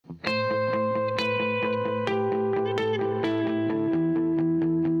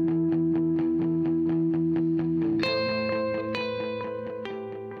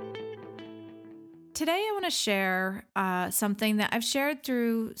to share something that I've shared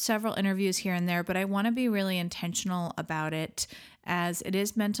through several interviews here and there, but I want to be really intentional about it as it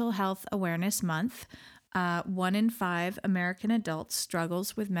is Mental Health Awareness Month. 1 in 5 American adults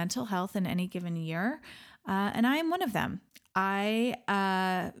struggles with mental health in any given year, and I am one of them.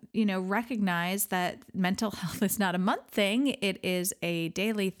 I recognize that mental health is not a month thing. It is a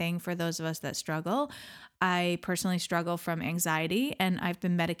daily thing for those of us that struggle. I personally struggle from anxiety, and I've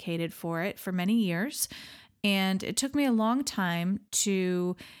been medicated for it for many years. And it took me a long time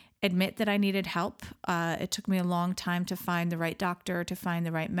to admit that I needed help. It took me a long time to find the right doctor, to find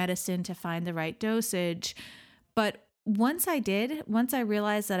the right medicine, to find the right dosage. But once I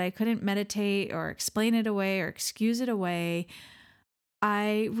realized that I couldn't meditate or explain it away or excuse it away,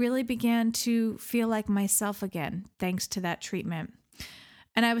 I really began to feel like myself again, thanks to that treatment.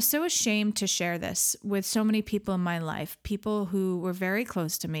 And I was so ashamed to share this with so many people in my life, people who were very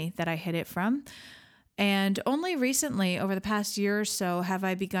close to me that I hid it from. And only recently, over the past year or so, have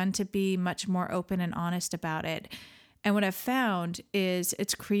I begun to be much more open and honest about it. And what I've found is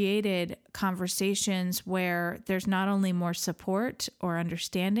it's created conversations where there's not only more support or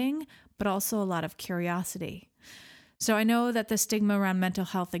understanding, but also a lot of curiosity. So I know that the stigma around mental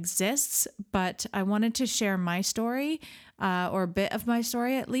health exists, but I wanted to share my story, or a bit of my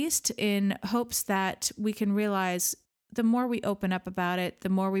story at least, in hopes that we can realize the more we open up about it, the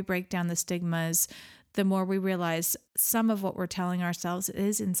more we break down the stigmas, the more we realize some of what we're telling ourselves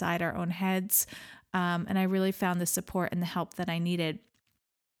is inside our own heads. And I really found the support and the help that I needed.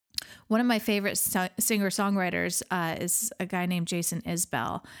 One of my favorite singer-songwriters is a guy named Jason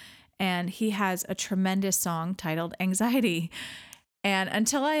Isbell, and he has a tremendous song titled Anxiety. And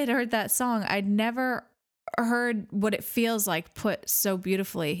until I had heard that song, I'd never heard what it feels like put so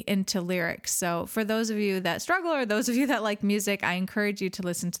beautifully into lyrics. So for those of you that struggle or those of you that like music, I encourage you to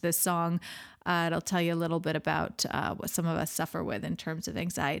listen to this song. It'll tell you a little bit about what some of us suffer with in terms of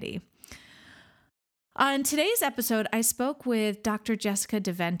anxiety. On today's episode, I spoke with Dr. Jessica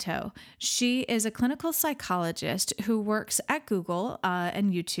DeVento. She is a clinical psychologist who works at Google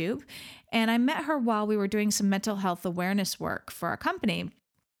and YouTube, and I met her while we were doing some mental health awareness work for our company.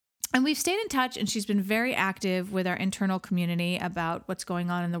 And we've stayed in touch, and she's been very active with our internal community about what's going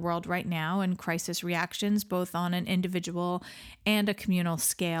on in the world right now and crisis reactions, both on an individual and a communal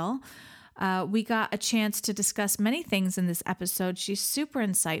scale. We got a chance to discuss many things in this episode. She's super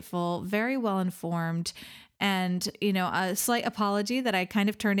insightful, very well informed, and, a slight apology that I kind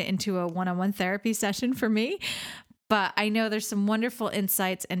of turned it into a one-on-one therapy session for me. But I know there's some wonderful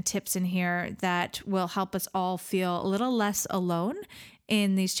insights and tips in here that will help us all feel a little less alone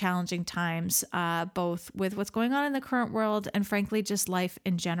in these challenging times, both with what's going on in the current world and frankly, just life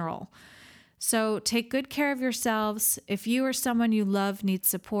in general. So take good care of yourselves. If you or someone you love needs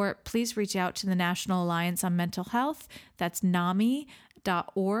support, please reach out to the National Alliance on Mental Health. That's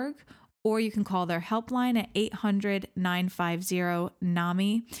NAMI.org, or you can call their helpline at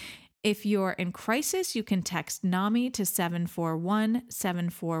 800-950-NAMI. If you're in crisis, you can text NAMI to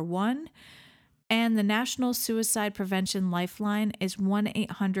 741-741. And the National Suicide Prevention Lifeline is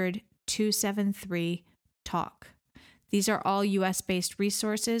 1-800-273-TALK. These are all US-based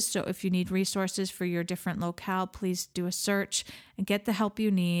resources, so if you need resources for your different locale, please do a search and get the help you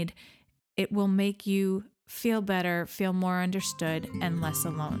need. It will make you feel better, feel more understood, and less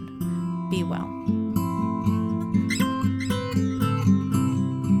alone. Be well.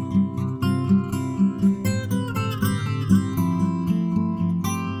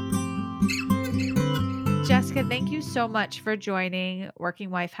 Jessica, thank you so much for joining Working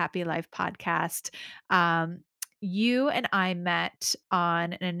Wife, Happy Life podcast. You and I met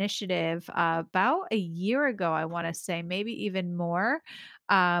on an initiative about a year ago, I want to say, maybe even more,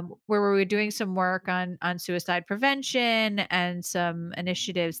 where we were doing some work on suicide prevention and some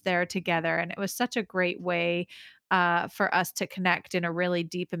initiatives there together. And it was such a great way for us to connect in a really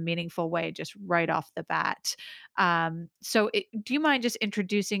deep and meaningful way, just right off the bat. Do you mind just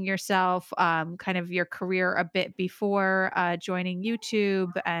introducing yourself, kind of your career a bit before joining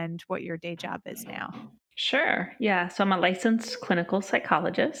YouTube and what your day job is now? Sure. Yeah. So I'm a licensed clinical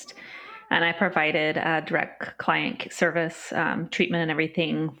psychologist, and I provided direct client service, treatment, and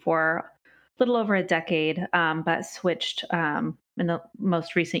everything for a little over a decade, but switched in the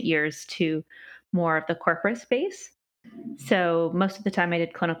most recent years to more of the corporate space. So most of the time I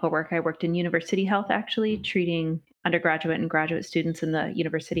did clinical work. I worked in university health, actually, treating undergraduate and graduate students in the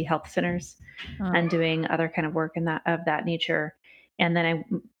university health centers Oh, and doing other kind of work in that nature. And then I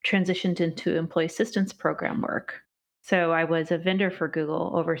transitioned into employee assistance program work. So I was a vendor for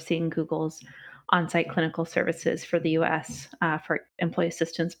Google, overseeing Google's on-site clinical services for the U.S. For employee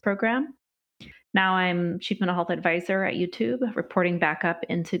assistance program. Now I'm chief mental health advisor at YouTube, reporting back up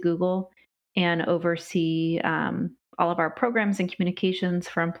into Google and oversee all of our programs and communications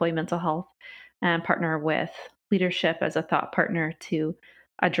for employee mental health and partner with leadership as a thought partner to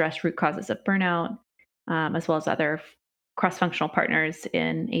address root causes of burnout, as well as other cross functional partners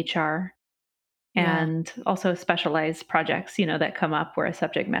in HR Yeah. and also specialized projects, that come up where a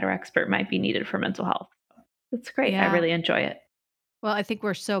subject matter expert might be needed for mental health. It's great. I Yeah. really enjoy it. Well, I think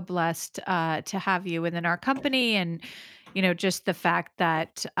we're so blessed to have you within our company, and just the fact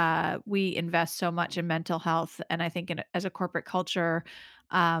that we invest so much in mental health, and I think as a corporate culture,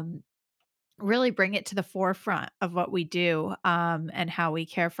 um, really bring it to the forefront of what we do, and how we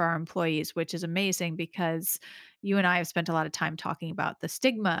care for our employees, which is amazing because you and I have spent a lot of time talking about the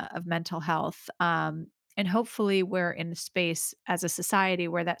stigma of mental health. And hopefully, we're in a space as a society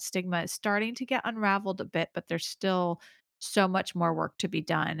where that stigma is starting to get unraveled a bit, but there's still so much more work to be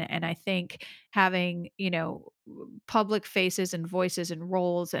done. And I think having, public faces and voices and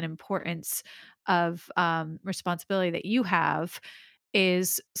roles and importance of responsibility that you have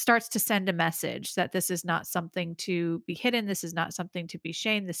is starts to send a message that this is not something to be hidden. This is not something to be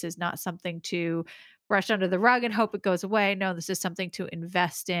shamed. This is not something to brush under the rug and hope it goes away. No, this is something to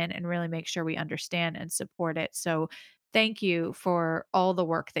invest in and really make sure we understand and support it. So, thank you for all the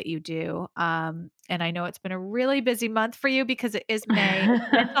work that you do. And I know it's been a really busy month for you because it is May, it's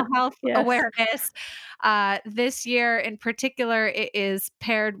mental health Yes. awareness. This year in particular, it is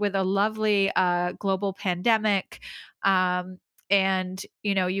paired with a lovely global pandemic. Um, and,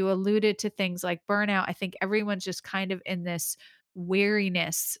 you alluded to things like burnout. I think everyone's just kind of in this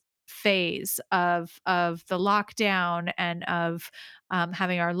weariness phase of the lockdown and of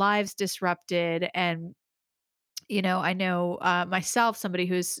having our lives disrupted. And I know myself, somebody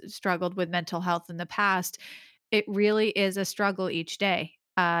who's struggled with mental health in the past, it really is a struggle each day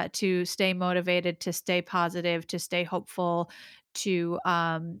to stay motivated, to stay positive, to stay hopeful, to,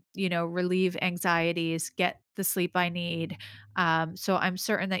 relieve anxieties, get the sleep I need. So I'm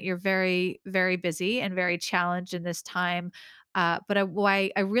certain that you're very, very busy and very challenged in this time. But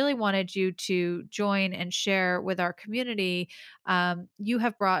why I really wanted you to join and share with our community, you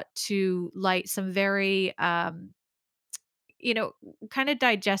have brought to light some very you know, kind of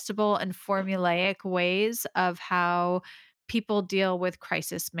digestible and formulaic ways of how people deal with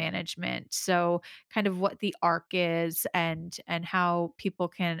crisis management. So kind of what the arc is and how people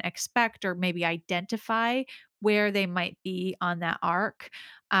can expect or maybe identify where they might be on that arc.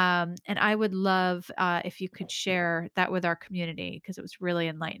 And I would love if you could share that with our community because it was really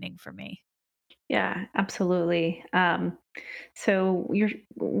enlightening for me. Yeah, absolutely. So you're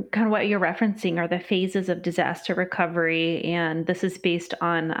kind of what you're referencing are the phases of disaster recovery, and this is based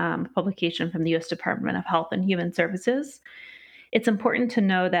on a publication from the U.S. Department of Health and Human Services. It's important to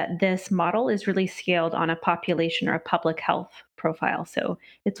know that this model is really scaled on a population or a public health profile. So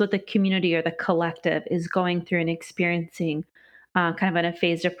it's what the community or the collective is going through and experiencing kind of in a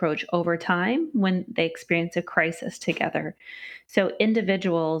phased approach over time when they experience a crisis together. So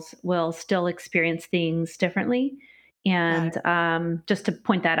individuals will still experience things differently. Got And it. just to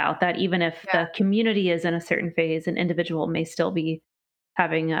point that out, that even if Yeah, the community is in a certain phase, an individual may still be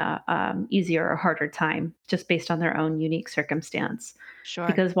having a easier or harder time just based on their own unique circumstance. sure.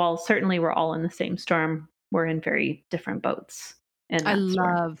 Because while certainly we're all in the same storm, we're in very different boats in I that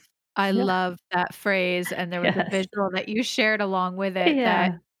storm. love I Yeah. love that phrase, and there was a Yes. visual that you shared along with it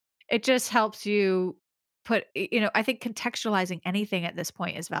that Yeah. it just helps you put I think contextualizing anything at this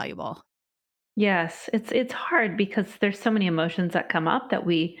point is valuable. Yes, it's hard because there's so many emotions that come up that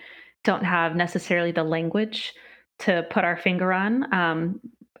we don't have necessarily the language to put our finger on.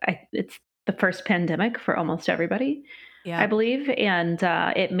 It's the first pandemic for almost everybody, I Yep. believe, and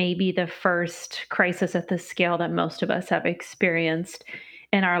it may be the first crisis at the scale that most of us have experienced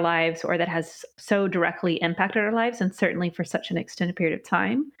in our lives, or that has so directly impacted our lives, and certainly for such an extended period of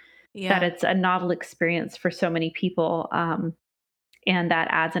time that Yeah. it's a novel experience for so many people. And that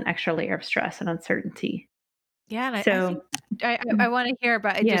adds an extra layer of stress and uncertainty. Yeah, and I So, think I wanna hear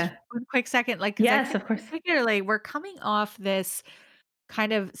about it just yeah. one quick second, like because I Yes, think of course. particularly we're coming off this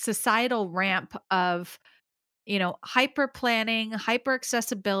kind of societal ramp of hyper planning, hyper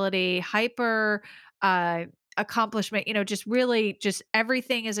accessibility, hyper uh, accomplishment, just really just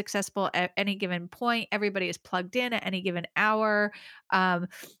everything is accessible at any given point. Everybody is plugged in at any given hour. Um,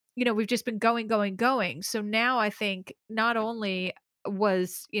 we've just been going, going, going. So now I think not only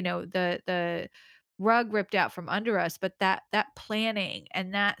was, the rug ripped out from under us, but that planning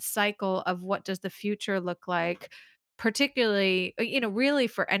and that cycle of what does the future look like particularly, really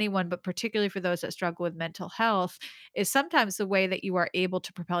for anyone, but particularly for those that struggle with mental health, is sometimes the way that you are able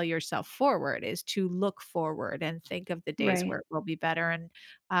to propel yourself forward is to look forward and think of the days where Right. it will be better. And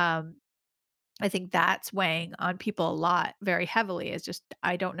um, I think that's weighing on people a lot very heavily is just,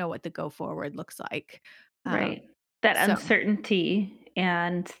 I don't know what the go forward looks like. Um, Right. That so uncertainty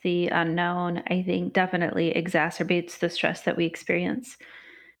and the unknown, I think, definitely exacerbates the stress that we experience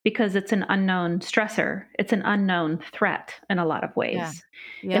because it's an unknown stressor. It's an unknown threat in a lot of yeah. ways.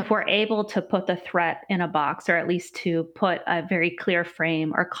 If Yep. we're able to put the threat in a box, or at least to put a very clear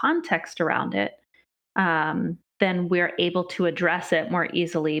frame or context around it, then we're able to address it more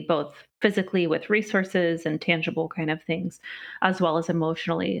easily, both physically with resources and tangible kind of things, as well as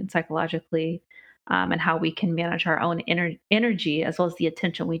emotionally and psychologically, and how we can manage our own energy as well as the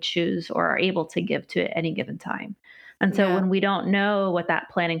attention we choose or are able to give to at any given time. And so Yeah. when we don't know what that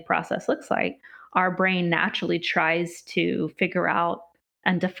planning process looks like, our brain naturally tries to figure out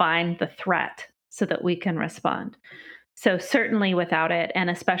and define the threat so that we can respond. So certainly without it, and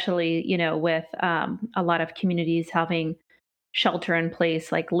especially with a lot of communities having shelter in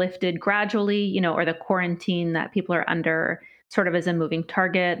place like lifted gradually, or the quarantine that people are under sort of as a moving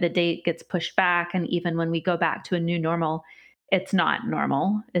target, the date gets pushed back, and even when we go back to a new normal, it's not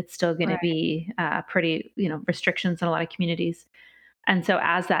normal. It's still going to Right. be pretty restrictions in a lot of communities. And so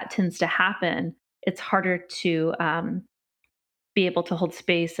as that tends to happen, it's harder to be able to hold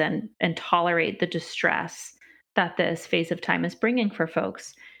space and tolerate the distress that this phase of time is bringing for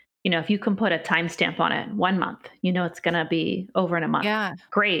folks. If you can put a timestamp on it, 1 month, it's going to be over in a month. Yeah.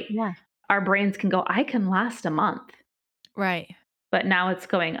 Great. Yeah. Our brains can go, I can last a month. Right. But now it's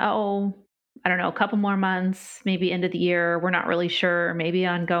going, oh, I don't know, a couple more months, maybe end of the year. We're not really sure, maybe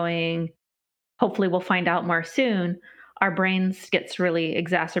ongoing. Hopefully we'll find out more soon. Our brains gets really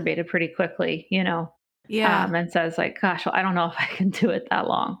exacerbated pretty quickly, Yeah. and says like, gosh, well, I don't know if I can do it that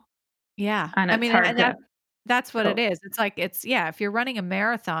long. Yeah. And I it's mean, hard and to that's what it cope. is. It's like yeah, if you're running a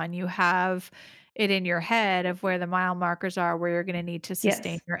marathon, you have it in your head of where the mile markers are, where you're gonna need to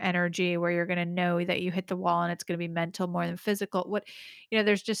sustain Yes. your energy, where you're gonna know that you hit the wall and it's gonna be mental more than physical.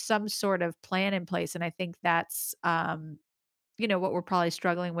 There's just some sort of plan in place. And I think that's what we're probably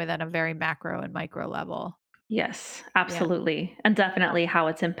struggling with on a very macro and micro level. Yes, Yeah. absolutely. And definitely how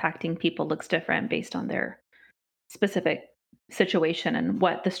it's impacting people looks different based on their specific situation and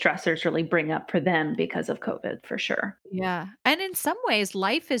what the stressors really bring up for them because of COVID, for sure. Yeah. And in some ways,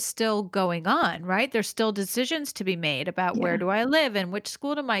 life is still going on, right? There's still decisions to be made about where Yeah. do I live and which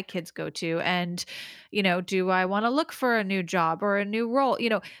school do my kids go to? And, do I want to look for a new job or a new role?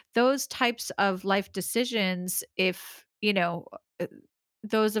 Those types of life decisions, if, uh,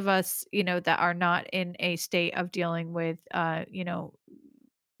 those of us, that are not in a state of dealing with,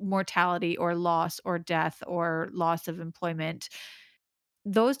 mortality or loss or death or loss of employment,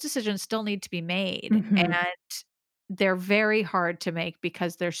 those decisions still need to be made, Hmm. and they're very hard to make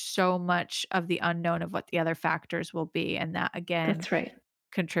because there's so much of the unknown of what the other factors will be, and that again That's right.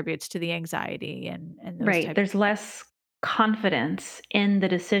 contributes to the anxiety and those Right. types There's less confidence in the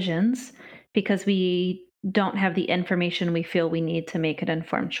decisions because we don't have the information we feel we need to make an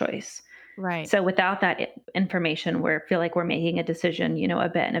informed choice. Right. So without that information, we feel like we're making a decision, a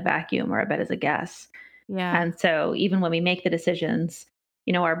bet in a vacuum or a bet as a guess. Yeah. And so even when we make the decisions,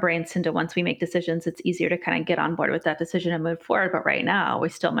 our brains tend to, once we make decisions, it's easier to kind of get on board with that decision and move forward. But right now, we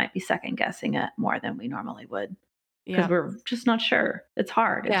still might be second guessing it more than we normally would because Yeah. we're just not sure. It's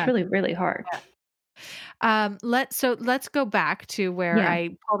hard. It's Yeah. really, really hard. Yeah. Let's go back to where Yeah.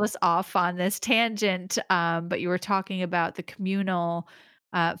 I pulled us off on this tangent, but you were talking about the communal,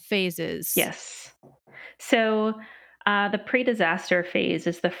 phases. Yes. So, the pre disaster phase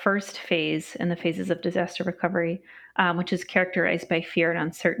is the first phase in the phases of disaster recovery, which is characterized by fear and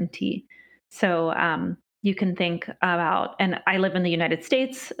uncertainty. So, you can think about, and I live in the United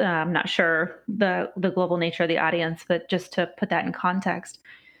States. I'm not sure the global nature of the audience, but just to put that in context,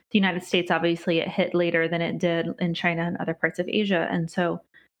 the United States obviously it hit later than it did in China and other parts of Asia, and so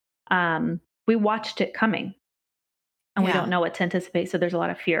we watched it coming and we don't Yeah. know what to anticipate. So there's a lot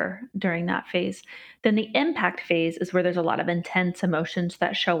of fear during that phase. Then the impact phase is where there's a lot of intense emotions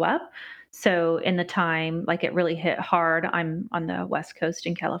that show up. So in the time, like it really hit hard. I'm on the West Coast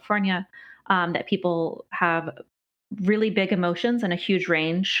in California, that people have really big emotions and a huge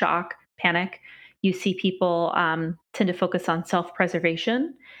range: shock, panic. You see people tend to focus on self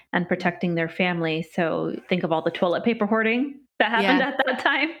preservation and Mm. protecting their family. So think of all the toilet paper hoarding that happened Yes. at that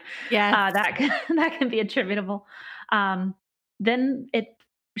time. Yes. That can be attributable. Um, then it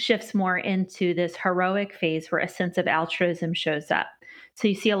shifts more into this heroic phase where a sense of altruism shows up. So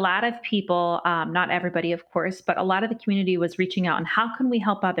you see a lot of people, not everybody, of course, but a lot of the community was reaching out on how can we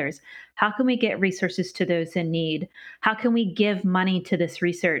help others? How can we get resources to those in need? How can we give money to this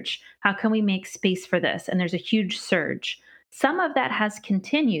research? How can we make space for this? And there's a huge surge. Some of that has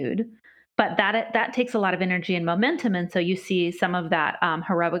continued, but that takes a lot of energy and momentum, and so you see some of that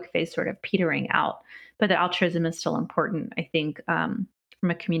heroic phase sort of petering out. But the altruism is still important, I think, from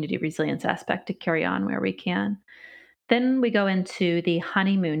a community resilience aspect to carry on where we can. Then we go into the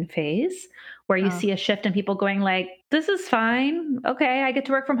honeymoon phase where you Oh, see a shift in people going like, this is fine. Okay, I get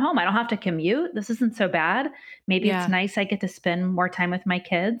to work from home. I don't have to commute. This isn't so bad. Maybe it's yeah. nice I get to spend more time with my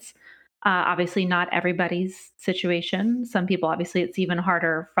kids. Obviously, not everybody's situation. Some people, obviously, it's even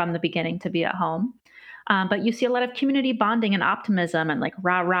harder from the beginning to be at home. But you see a lot of community bonding and optimism and like,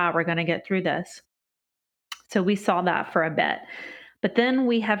 rah, rah, we're going to get through this. So we saw that for a bit. But then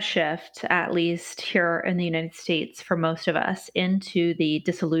we have shift, at least here in the United States, for most of us, into the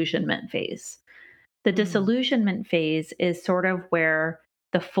disillusionment phase. The Mm. disillusionment phase is sort of where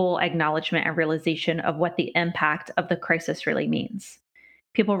the full acknowledgement and realization of what the impact of the crisis really means.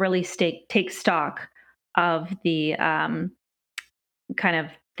 People really take stock of the kind of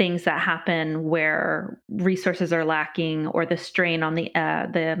things that happen where resources are lacking or the strain on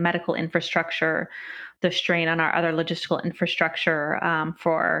the medical infrastructure, the strain on our other logistical infrastructure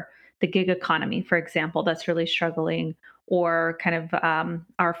for the gig economy, for example, that's really struggling, or kind of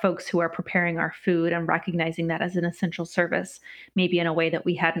our folks who are preparing our food and recognizing that as an essential service, maybe in a way that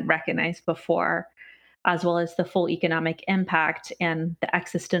we hadn't recognized before, as well as the full economic impact and the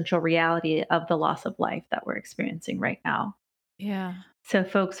existential reality of the loss of life that we're experiencing right now. Yeah. So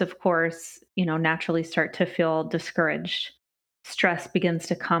folks, of course, naturally start to feel discouraged. Stress begins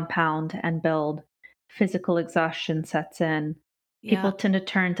to compound and build. Physical exhaustion sets in. People Yeah. tend to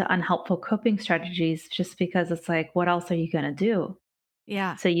turn to unhelpful coping strategies just because it's like, what else are you going to do?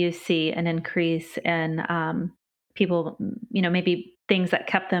 Yeah. So you see an increase in people, maybe things that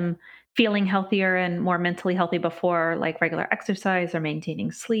kept them feeling healthier and more mentally healthy before, like regular exercise or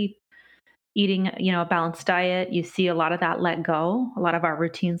maintaining sleep, eating, a balanced diet. You see a lot of that let go, a lot of our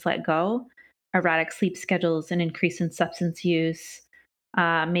routines let go, erratic sleep schedules, an increase in substance use,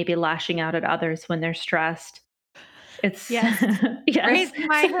 maybe lashing out at others when they're stressed. It's Yes. yes. Raising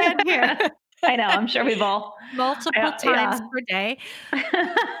my hand here. I know. I'm sure we've all, Multiple times yeah. per day.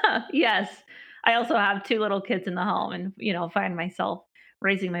 Yes. I also have two little kids in the home, and find myself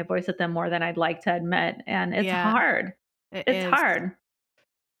raising my voice at them more than I'd like to admit, and it's Yeah, hard. it It's is. hard.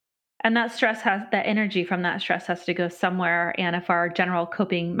 And that energy from that stress has to go somewhere. And if our general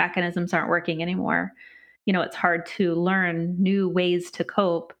coping mechanisms aren't working anymore, it's hard to learn new ways to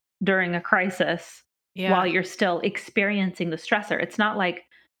cope during a crisis while Yeah. you're still experiencing the stressor. It's not like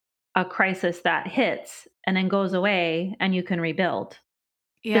a crisis that hits and then goes away and you can rebuild.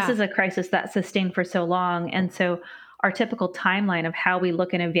 This Yeah. is a crisis that sustained for so long. And so our typical timeline of how we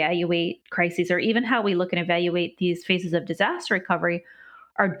look and evaluate crises, or even how we look and evaluate these phases of disaster recovery,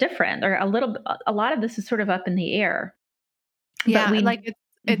 are different, or a lot of this is sort of up in the air. But Yeah, like, we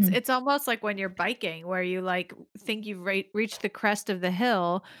Mhm. it's almost like when you're biking where you, like, think you've reached the crest of the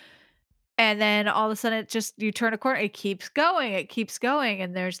hill, and then all of a sudden it just you turn a corner, it keeps going,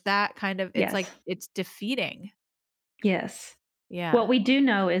 and there's that kind of it's like Yes. it's defeating. Yes. Yeah. What we do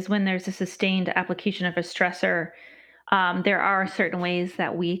know is when there's a sustained application of a stressor, there are certain ways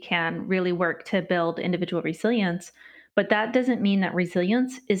that we can really work to build individual resilience, but that doesn't mean that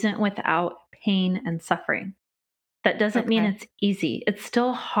resilience isn't without pain and suffering. That doesn't mean Okay. it's easy. It's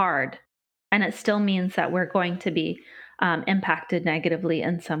still hard. And it still means that we're going to be impacted negatively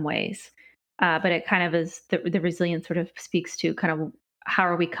in some ways. But it kind of is the resilience sort of speaks to kind of how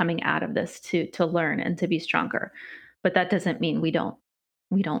are we coming out of this to learn and to be stronger. But that doesn't mean we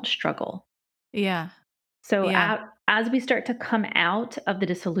don't struggle. Yeah. So Yeah. as we start to come out of the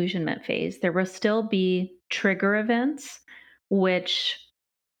disillusionment phase, there will still be trigger events, which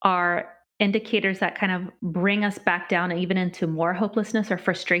are indicators that kind of bring us back down and even into more hopelessness or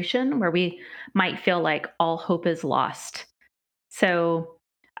frustration, where we might feel like all hope is lost. So,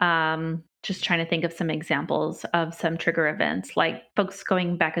 just trying to think of some examples of some trigger events, like folks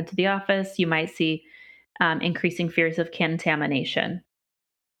going back into the office, you might see increasing fears of contamination,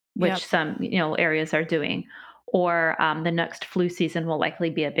 which Yep. some areas are doing, or the next flu season will likely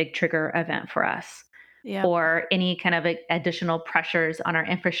be a big trigger event for us, Yep. or any kind of additional pressures on our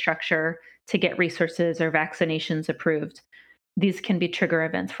infrastructure to get resources or vaccinations approved. These can be trigger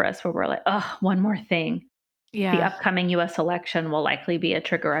events for us where we're like, oh, one more thing. The Yeah. upcoming US election will likely be a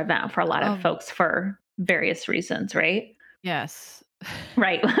trigger event for a lot of Um, folks for various reasons, right? yes.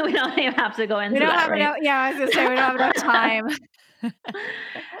 Right. We don't even have to go We into don't that, have right? enough yeah, I was gonna say we don't have enough time.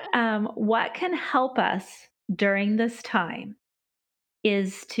 What can help us during this time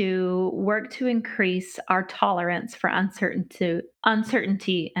is to work to increase our tolerance for uncertainty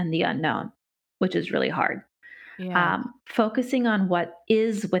and the unknown, which is really hard. Yeah. Focusing on what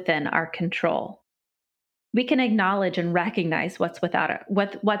is within our control. We can acknowledge and recognize what's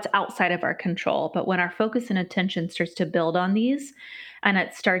outside of our control, but when our focus and attention starts to build on these and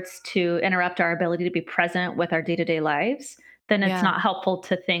it starts to interrupt our ability to be present with our day-to-day lives, then it's Yeah. not helpful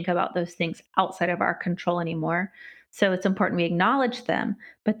to think about those things outside of our control anymore. So it's important we acknowledge them,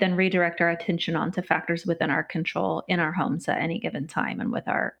 but then redirect our attention onto factors within our control in our homes at any given time and with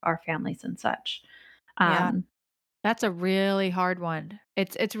our families and such. Yeah. Um, That's a really hard one.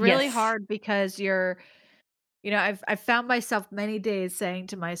 It's really yes. hard because I've found myself many days saying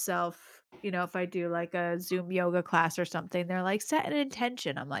to myself, if I do like a Zoom yoga class or something, they're like, set an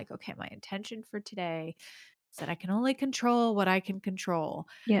intention. I'm like, okay, my intention for today is that I can only control what I can control.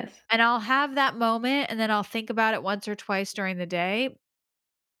 Yes. And I'll have that moment and then I'll think about it once or twice during the day.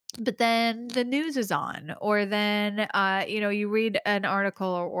 But then the news is on, or then, you read an article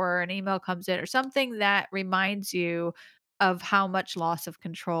or an email comes in or something that reminds you of how much loss of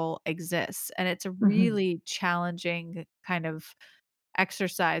control exists. And it's a Mhm. really challenging kind of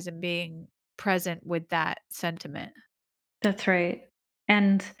exercise in being present with that sentiment. That's right.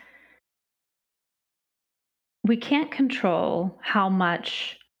 And we can't control how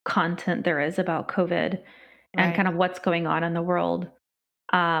much content there is about COVID and Right. kind of what's going on in the world.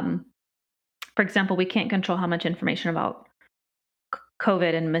 Um, for example, we can't control how much information about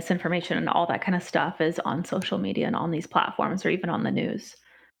COVID and misinformation and all that kind of stuff is on social media and on these platforms or even on the news.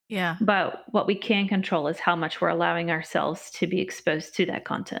 Yeah. But what we can control is how much we're allowing ourselves to be exposed to that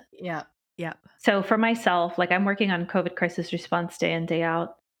content. Yeah. Yeah. So for myself, like I'm working on COVID crisis response day in, day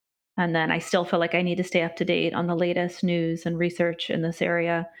out. And then I still feel like I need to stay up to date on the latest news and research in this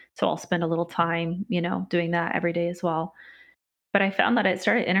area. So I'll spend a little time, doing that every day as well. But I found that it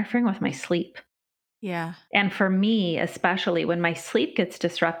started interfering with my sleep. Yeah. And for me, especially when my sleep gets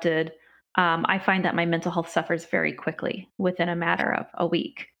disrupted, I find that my mental health suffers very quickly within a matter of a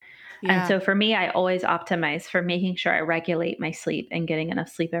week. And Yeah. so for me, I always optimize for making sure I regulate my sleep and getting enough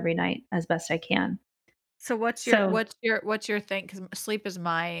sleep every night as best I can. So what's your So what's your what's your thing? Because sleep is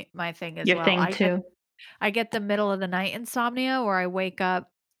my thing as your well. thing too, I get the middle of the night insomnia where I wake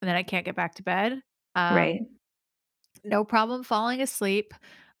up and then I can't get back to bed. right? No problem falling asleep.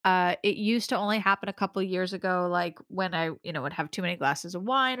 It used to only happen a couple years ago, like when I, would have too many glasses of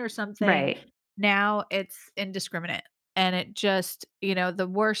wine or something. Right. Now it's indiscriminate. And it just, the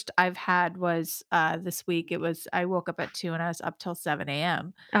worst I've had was this week. I woke up at 2 and I was up till 7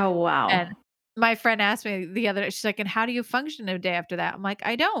 a.m. Oh, wow. And my friend asked me the other day, she's like, "And how do you function a day after that?" I'm like,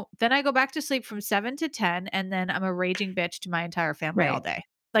 "I don't." Then I go back to sleep from 7 to 10, and then I'm a raging bitch to my entire family all Right. day.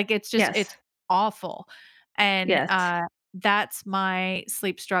 Like, it's Yes. awful. And, Yes. that's my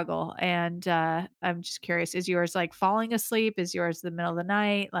sleep struggle, and, I'm just curious, is yours, like, falling asleep? Is yours the middle of the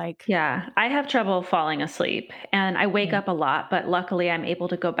night? Like Yeah, I have trouble falling asleep and I wake Yeah. up a lot, but luckily I'm able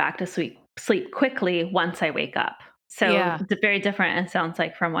to go back to sleep quickly once I wake up. So Yeah, it's very different, it sounds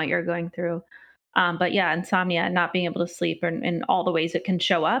like, from what you're going through. But yeah, insomnia, not being able to sleep and all the ways it can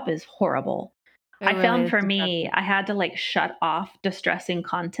show up is horrible. it I really found is for me, destructive. I had to like shut off distressing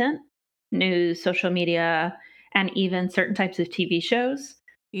content, news, social media, and even certain types of TV shows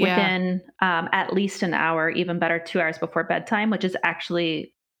Yeah, within at least an hour, even better, 2 hours before bedtime, which is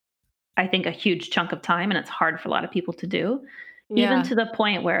actually I think, a huge chunk of time, and it's hard for a lot of people to do, even yeah, to the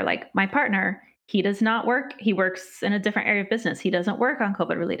point where, like, my partner, he does not work. He works in a different area of business. He doesn't work on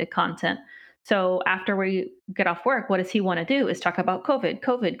COVID related content. So after we get off work, what does he want to do is talk about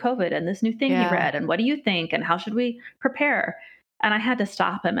COVID, and this new thing he yeah, read, and what do you think, and how should we prepare? And I had to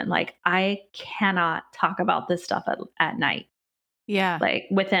stop him and like, I cannot talk about this stuff at night, yeah. like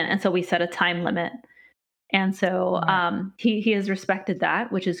within. And so we set a time limit and so Smart. he has respected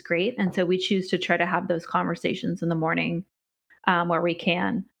that, which is great. And so we choose to try to have those conversations in the morning where we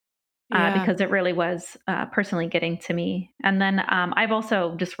can, Yeah, because it really was personally getting to me. And then I've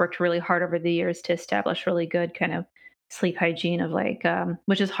also just worked really hard over the years to establish really good kind of sleep hygiene of like,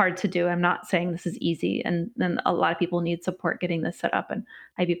 which is hard to do. I'm not saying this is easy, and then a lot of people need support getting this set up. And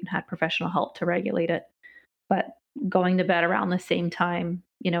I've even had professional help to regulate it. But going to bed around the same time,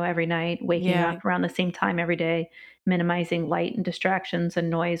 every night, waking yeah, up around the same time every day, minimizing light and distractions and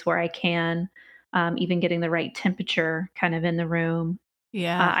noise where I can, even getting the right temperature kind of in the room.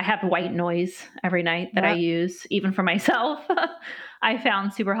 yeah. I have white noise every night that I Yep. use, even for myself. I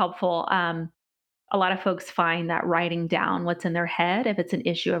found super helpful. A lot of folks find that writing down what's in their head, if it's an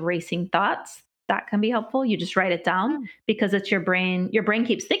issue of racing thoughts, that can be helpful. You just write it down Oh, because it's your brain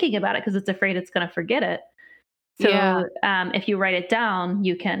keeps thinking about it because it's afraid it's going to forget it. yeah. So if you write it down,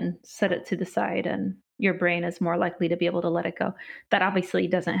 you can set it to the side and your brain is more likely to be able to let it go. That obviously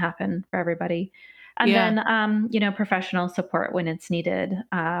doesn't happen for everybody. And Yeah. then, professional support when it's needed,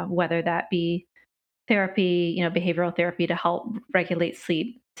 whether that be therapy, behavioral therapy to help regulate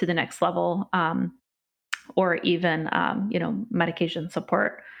sleep to the next level, or even, medication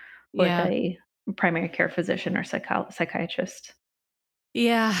support with Yeah. a primary care physician or psychiatrist.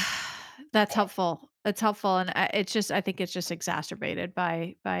 Yeah, that's helpful. It's helpful, and it's just I think it's just exacerbated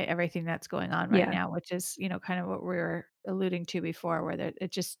by everything that's going on right Yeah. now, which is kind of what we were alluding to before, where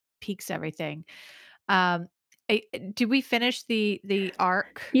it just peaks everything. Um, did we finish the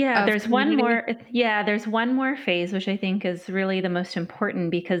arc Yeah, of community? there's one more phase which I think is really the most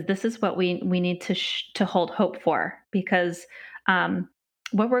important because this is what we need to hold hope for because um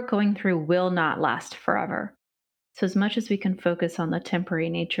what we're going through will not last forever. So as much as we can focus on the temporary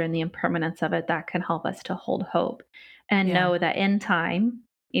nature and the impermanence of it, that can help us to hold hope and Yeah, know that in time,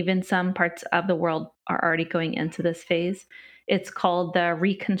 even some parts of the world are already going into this phase. It's called the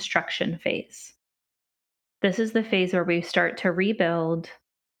reconstruction phase. This is the phase where we start to rebuild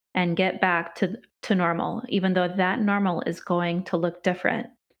and get back to normal, even though that normal is going to look different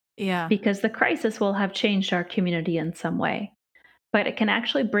yeah, because the crisis will have changed our community in some way. But it can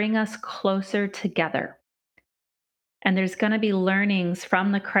actually bring us closer together. And there's going to be learnings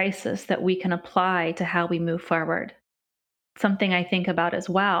from the crisis that we can apply to how we move forward. Something I think about as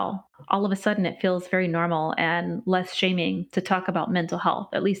well. All of a sudden, it feels very normal and less shaming to talk about mental health,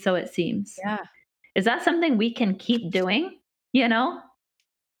 at least so it seems. yeah. Is that something we can keep doing? You know?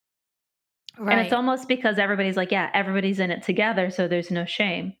 And it's Right, almost because everybody's like, yeah, everybody's in it together, so there's no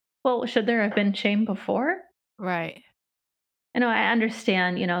shame. Well, should there have been shame before? right. I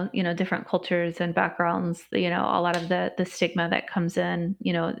understand, different cultures and backgrounds, a lot of the stigma that comes in,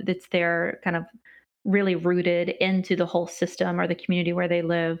 that's there kind of really rooted into the whole system or the community where they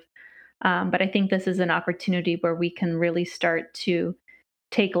live. But I think this is an opportunity where we can really start to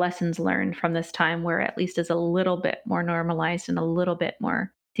take lessons learned from this time where at least is a little bit more normalized and a little bit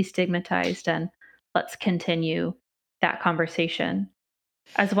more destigmatized. And let's continue that conversation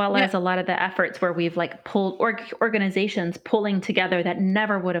as well Yeah, as a lot of the efforts where we've like pulled organizations pulling together that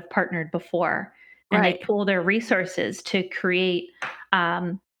never would have partnered before and they right. pool their resources to create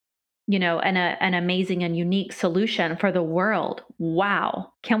um, an amazing and unique solution for the world.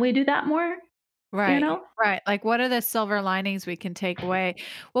 Wow, can we do that more? you Right, know right. Like, what are the silver linings we can take away?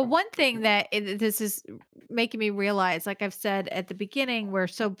 Well, one thing that this is making me realize, like I've said at the beginning, we're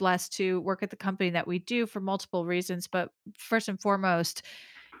so blessed to work at the company that we do for multiple reasons. But first and foremost,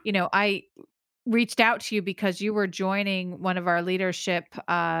 I reached out to you because you were joining one of our leadership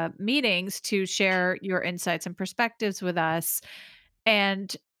meetings to share your insights and perspectives with us.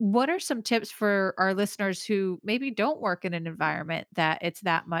 And what are some tips for our listeners who maybe don't work in an environment that it's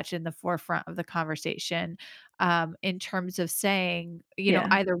that much in the forefront of the conversation, in terms of saying, yeah,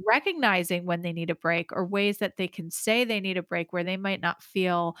 either recognizing when they need a break or ways that they can say they need a break where they might not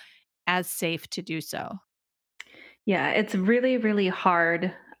feel as safe to do so? yeah, it's really really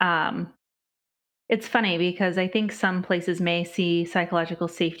hard. It's funny because I think some places may see psychological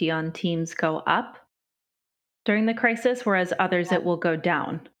safety on teams go up during the crisis, whereas others Yeah. it will go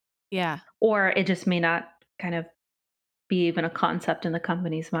down, Yeah. or it just may not kind of be even a concept in the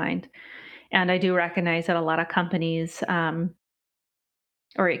company's mind. And I do recognize that a lot of companies,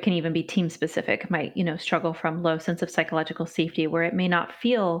 or it can even be team specific, might struggle from low sense of psychological safety, where it may not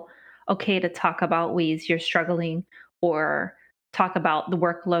feel okay to talk about ways you're struggling or talk about the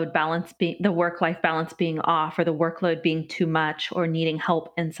work life balance being off or the workload being too much or needing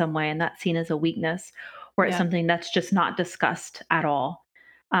help in some way, and that's seen as a weakness or it's Yeah. something that's just not discussed at all.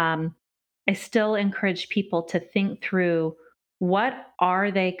 um, I still encourage people to think through what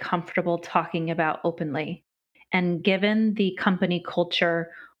are they comfortable talking about openly, and given the company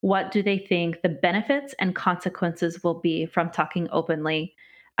culture, what do they think the benefits and consequences will be from talking openly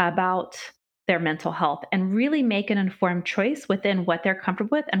about their mental health and really make an informed choice within what they're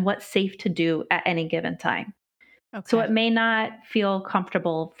comfortable with and what's safe to do at any given time. So Okay. it may not feel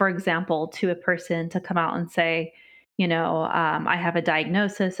comfortable, for example, to a person to come out and say, I have a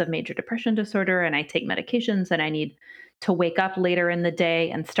diagnosis of major depression disorder and I take medications and I need to wake up later in the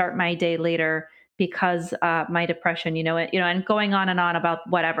day and start my day later because my depression, and going on and on about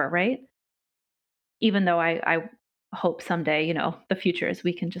whatever, right? Even though I hope someday, the future is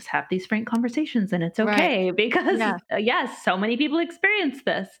we can just have these frank conversations and it's Right. okay because, Yeah. yes, so many people experience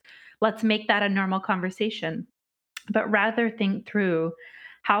this. Let's make that a normal conversation but rather think through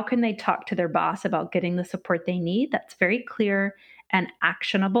How can they talk to their boss about getting the support they need that's very clear and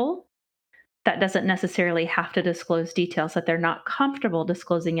actionable, that doesn't necessarily have to disclose details that they're not comfortable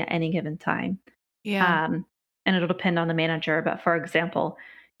disclosing at any given time? Yeah. Um, and it'll depend on the manager. But for example,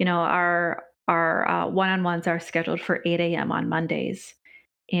 our one-on-ones are scheduled for 8 a.m. on Mondays,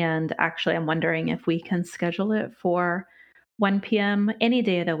 and actually, I'm wondering if we can schedule it for 1 p.m. any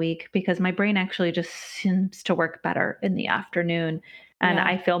day of the week, because my brain actually just seems to work better in the afternoon, and Yeah.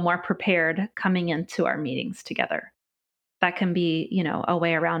 I feel more prepared coming into our meetings together. That can be, a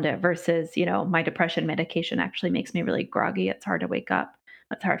way around it versus, my depression medication actually makes me really groggy. It's hard to wake up.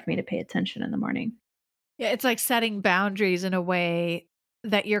 It's hard for me to pay attention in the morning. Yeah, it's like setting boundaries in a way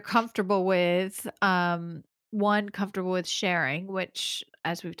that you're comfortable with, one, comfortable with sharing, which,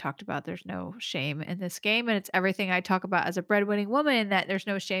 as we've talked about, there's no shame in this game, and it's everything I talk about as a breadwinning woman, that there's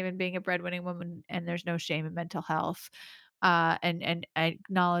no shame in being a breadwinning woman, and there's no shame in mental health, and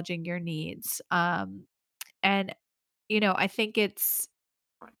acknowledging your needs, and, I think it's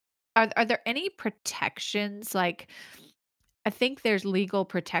are there any protections, like I think there's legal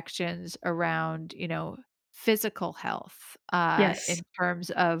protections around, physical health, Yes. in terms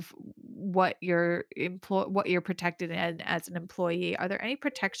of what you're protected in as an employee. Are there any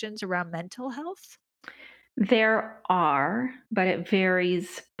protections around mental health? There are, but it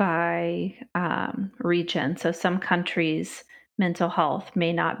varies by region. So some countries, mental health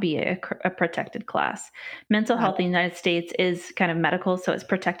may not be a protected class. Mental Got health it. in the United States is kind of medical, so it's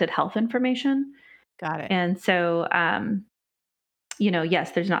protected health information. Got it. And so,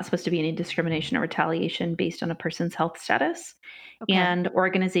 yes, there's not supposed to be any discrimination or retaliation based on a person's health status. Okay. And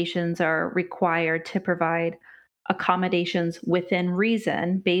organizations are required to provide accommodations within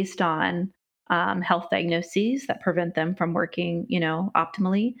reason based on health diagnoses that prevent them from working,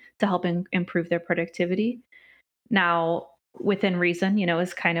 optimally to help improve their productivity. Now, within reason,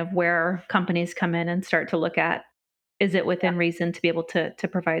 is kind of where companies come in and start to look at, is it Yeah. within reason to be able to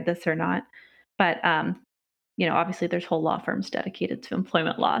provide this or not? But obviously there's whole law firms dedicated to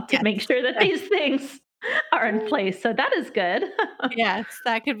employment law to Yes. make sure that Yes. these things are in place. So that is good. Yes,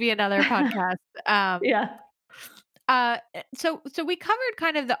 that could be another podcast. Yeah. So we covered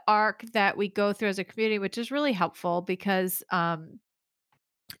kind of the arc that we go through as a community, which is really helpful because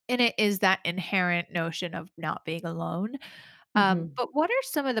in it is that inherent notion of not being alone. Mhm. But what are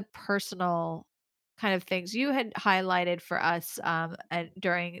some of the personal kind of things you had highlighted for us and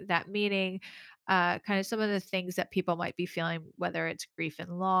during that meeting? Kind of some of the things that people might be feeling, whether it's grief and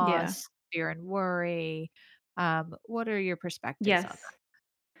Yeah. loss, fear and worry. What are your perspectives on Yes.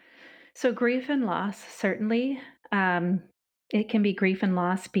 So grief and loss, certainly. Um, it can be grief and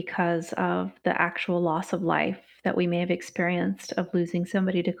loss because of the actual loss of life that we may have experienced of losing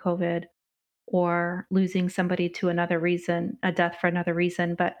somebody to COVID or losing somebody to another reason, a death for another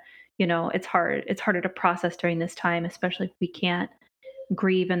reason. But, it's hard. It's harder to process during this time, especially if we can't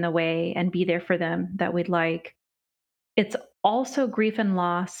grieve in the way and be there for them that we'd like. It's also grief and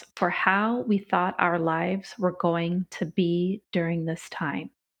loss for how we thought our lives were going to be during this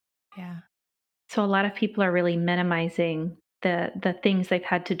time. that? Yeah. So a lot of people are really minimizing the things they've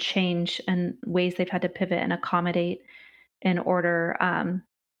had to change and ways they've had to pivot and accommodate in order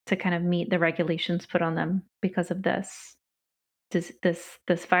to kind of meet the regulations put on them because of this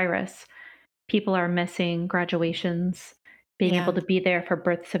virus. People are missing graduations, being able Yeah. to be there for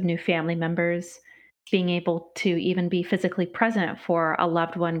births of new family members, being able to even be physically present for a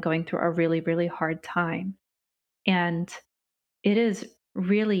loved one going through a really, really hard time. And it is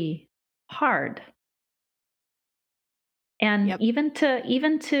really hard. And Yep. even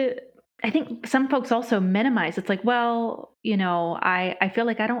to I think some folks also minimize. It's like, well, I feel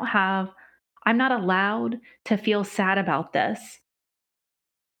like I'm not allowed to feel sad about this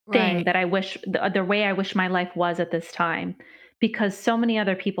thing Right. that I wish the way I wish my life was at this time, because so many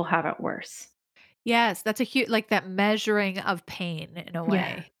other people have it worse. Yes, that's a huge, like that measuring of pain in a Yeah.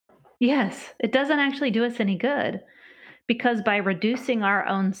 way. Yes, it doesn't actually do us any good, because by reducing our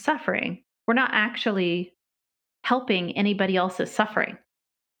own suffering, we're not actually helping anybody else's suffering.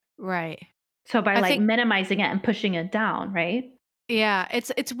 Right. So by I like think minimizing it and pushing it down, right? yeah,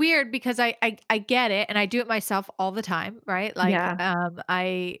 it's weird because I get it and I do it myself all the time, right? Like Yeah.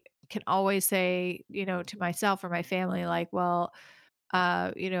 I can always say, to myself or my family like, well,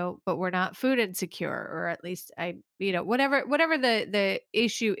 but we're not food insecure, or at least whatever the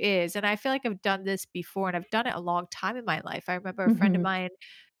issue is. And I feel like I've done this before and I've done it a long time in my life. I remember a friend of Mhm. mine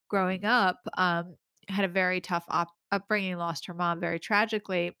growing up had a very tough upbringing, lost her mom very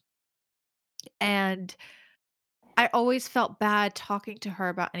tragically, and I always felt bad talking to her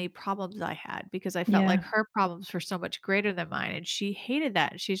about any problems I had because I felt like Yeah. her problems were so much greater than mine, and she hated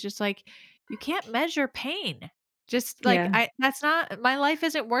that. She's just like, "You can't measure pain." Just like, Yeah. I that's not my life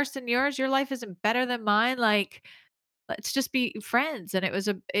isn't worse than yours, your life isn't better than mine, like, let's just be friends, and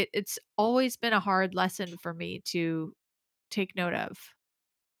it's always been a hard lesson for me to take note of.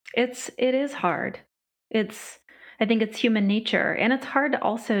 It is hard. It's I think it's human nature, and it's hard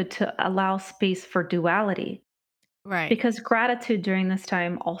also to allow space for duality Right. because gratitude during this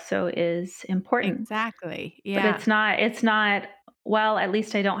time also is important. Exactly. But Yeah. it's not, well, at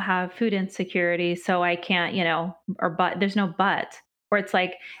least I don't have food insecurity, so I can't, or but there's no but. Where it's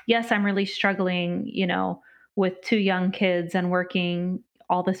like, yes, I'm really struggling, with 2 young kids and working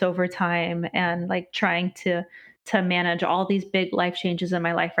all this overtime and like trying to manage all these big life changes in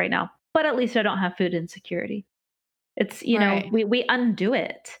my life right now. But at least I don't have food insecurity. It's, Right. we undo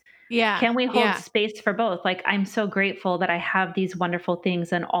it. Yeah. Can we hold Yeah. space for both? Like, I'm so grateful that I have these wonderful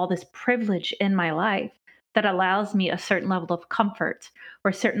things and all this privilege in my life that allows me a certain level of comfort or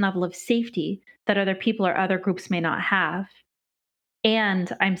a certain level of safety that other people or other groups may not have.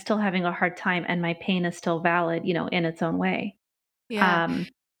 And I'm still having a hard time, and my pain is still valid, in its own way. Yeah. Um,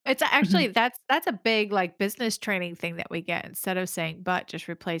 It's mhm. actually that's a big, like, business training thing that we get. Instead of saying "but," just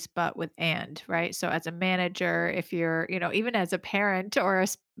replace "but" with "and," right? So as a manager, if you're, even as a parent or a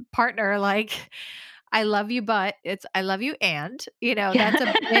partner, like, "I love you, but" it's "I love you and," that's a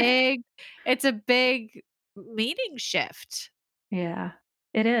Yeah. big it's a big meaning shift. Yeah,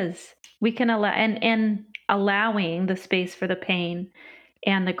 it is. We can allow and allowing the space for the pain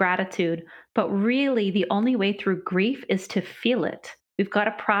and the gratitude, but really the only way through grief is to feel it. We've got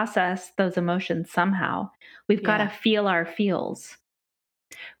to process those emotions somehow. We've got to Yeah. feel our feels.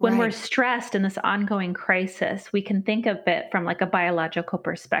 When we're Right. stressed in this ongoing crisis, we can think of it from like a biological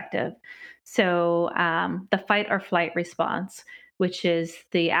perspective. So, the fight or flight response, which is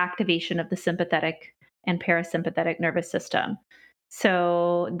the activation of the sympathetic and parasympathetic nervous system.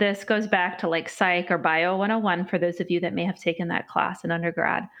 So, this goes back to like psych or bio 101 for those of you that may have taken that class in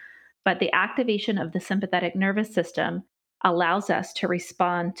undergrad. But the activation of the sympathetic nervous system allows us to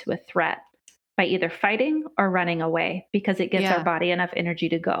respond to a threat by either fighting or running away because it gets our Yeah. body enough energy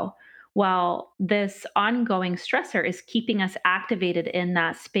to go. While this ongoing stressor is keeping us activated in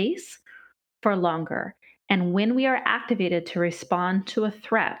that space for longer. And when we are activated to respond to a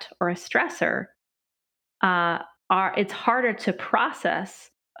threat or a stressor, uh, it's harder to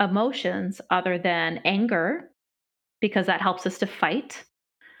process emotions other than anger because that helps us to fight,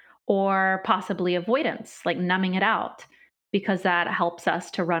 or possibly avoidance, like numbing it out, because that helps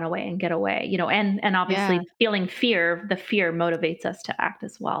us to run away and get away, and Yeah. obviously feeling fear, the fear motivates us to act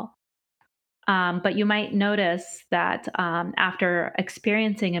as well. But you might notice that after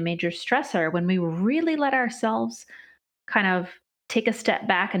experiencing a major stressor, when we really let ourselves kind of take a step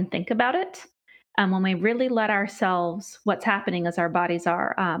back and think about it, when we really let ourselves, what's happening is our bodies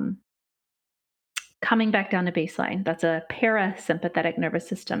are coming back down to baseline. That's a parasympathetic nervous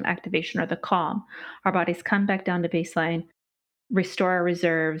system activation or the calm. Our bodies come back down to baseline, restore our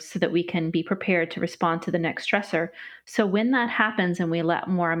reserves so that we can be prepared to respond to the next stressor. So when that happens and we let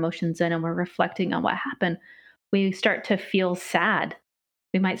more emotions in and we're reflecting on what happened, we start to feel sad.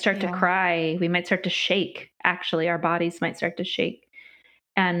 We might start to Yeah. cry. We might start to shake. Actually, our bodies might start to shake.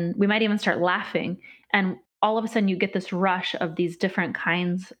 And we might even start laughing. And all of a sudden, you get this rush of these different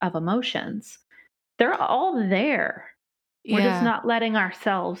kinds of emotions. They're all there. We're just Yeah. not letting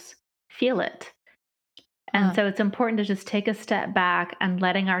ourselves feel it. And Huh. so it's important to just take a step back and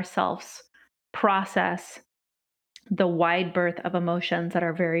letting ourselves process the wide berth of emotions that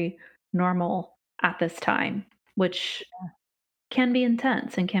are very normal at this time, which can be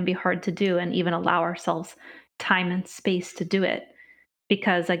intense and can be hard to do, and even allow ourselves time and space to do it.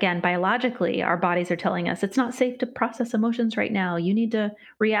 Because again, biologically, our bodies are telling us it's not safe to process emotions right now. You need to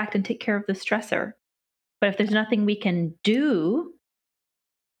react and take care of the stressor. But if there's nothing we can do,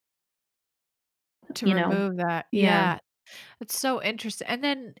 To you know, remove that. yeah, Yeah. It's so interesting. And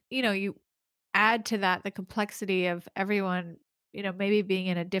then, you add to that the complexity of everyone, maybe being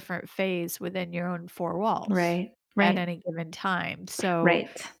in a different phase within your own four walls right, at right, any given time. So,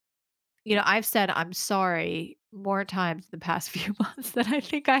 right. I've said I'm sorry more times the past few months than I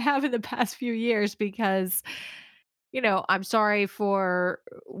think I have in the past few years because I'm sorry for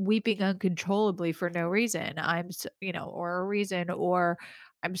weeping uncontrollably for no reason. Or a reason, or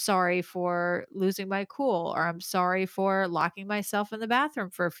I'm sorry for losing my cool, or I'm sorry for locking myself in the bathroom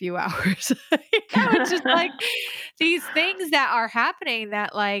for a few hours. It's just like these things that are happening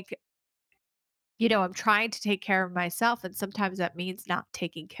that, like, I'm trying to take care of myself. And sometimes that means not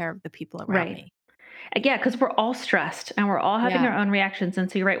taking care of the people around Right. me. Yeah, because we're all stressed and we're all having Yeah. our own reactions. And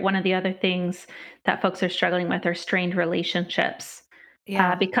so you're right. One of the other things that folks are struggling with are strained relationships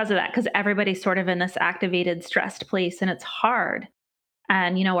Yeah. because of that, because everybody's sort of in this activated, stressed place, and it's hard.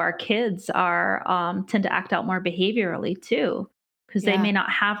 And our kids are tend to act out more behaviorally too, because they may Yeah.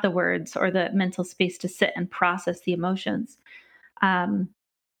 not have the words or the mental space to sit and process the emotions. Um,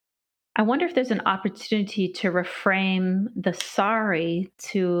 I wonder if there's an opportunity to reframe the sorry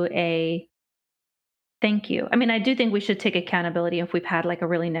to a thank you. I mean, I do think we should take accountability if we've had like a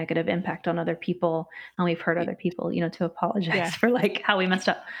really negative impact on other people and we've hurt Y other people, to apologize yeah. for like how we messed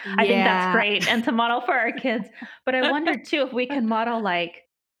up. I think that's Yeah. great and to model for our kids. But I wonder too if we can model like,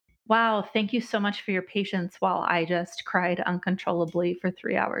 wow, thank you so much for your patience while I just cried uncontrollably for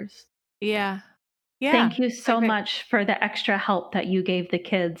 3 hours. Yeah. Yeah. Thank you I so agree. much for the extra help that you gave the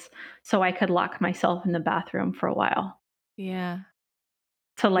kids so I could lock myself in the bathroom for a while Yeah.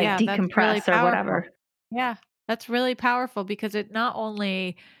 to like Yeah, that's really decompress or powerful. whatever. Yeah, that's really powerful because it not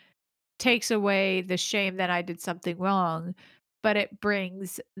only takes away the shame that I did something wrong, but it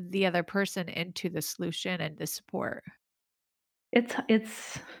brings the other person into the solution and the support. It's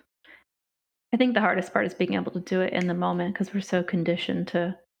I think the hardest part is being able to do it in the moment because 'cause we're so conditioned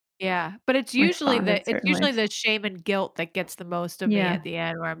to Yeah, but respond in it's certain usually ways. the shame and guilt that gets the most of me Yeah. at the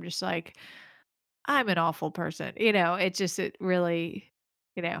end where I'm just like, "I'm an awful person." It really,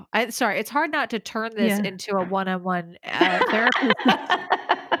 I sorry, it's hard not to turn this Yeah. into a one-on-one, therapy.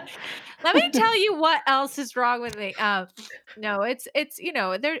 Let me tell you what else is wrong with me. No, it's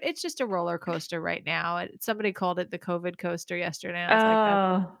just a roller coaster right now. Somebody called it the COVID coaster yesterday. And I was like,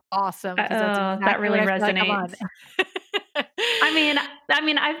 "That's Oh, awesome," because that's that exactly what really I feel like I'm on. resonates. I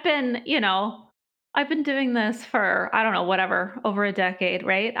mean I've been doing this for, I don't know, whatever, over a decade,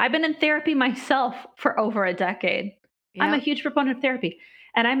 right? I've been in therapy myself for over a decade. I'm a Yep. huge proponent of therapy,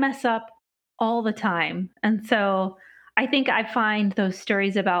 and I mess up all the time. And so I think I find those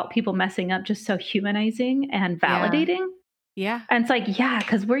stories about people messing up just so humanizing and Yeah. validating. Yeah. And it's like, yeah,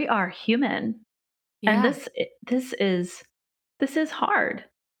 because we are human. And Yeah. this is hard,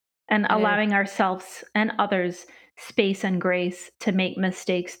 and It is. allowing ourselves and others space and grace to make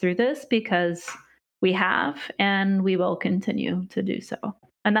mistakes through this because we have and we will continue to do so.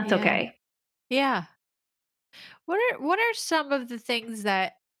 And that's Yeah. okay. Yeah. What are some of the things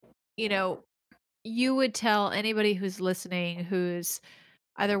that, you know, you would tell anybody who's listening who's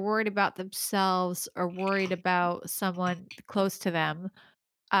either worried about themselves or worried about someone close to them,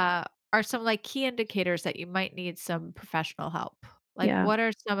 are some like key indicators that you might need some professional help? Like, Yeah. what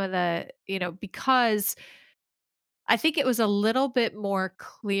are some of because I think it was a little bit more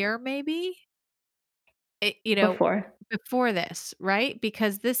clear, maybe, it, you know, Before. before this, right?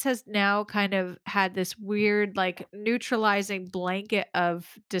 Because this has now kind of had this weird, like, neutralizing blanket of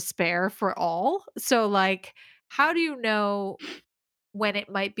despair for all. So, like, how do you know when it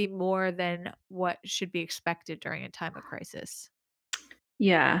might be more than what should be expected during a time of crisis?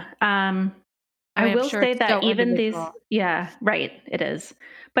 Yeah. I I mean, I'm will sure say it's that so even these, individual. yeah, right, it is.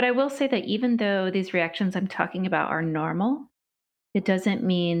 But I will say that even though these reactions I'm talking about are normal, it doesn't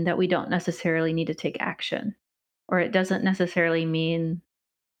mean that we don't necessarily need to take action, or it doesn't necessarily mean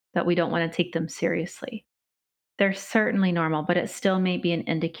that we don't want to take them seriously. They're certainly normal, but it still may be an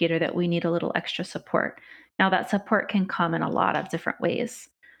indicator that we need a little extra support. Now, that support can come in a lot of different ways.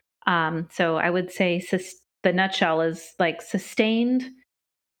 So I would say the nutshell is like sustained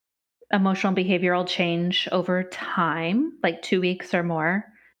emotional behavioral change over time, like 2 weeks or more,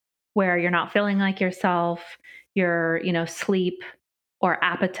 where you're not feeling like yourself, your sleep or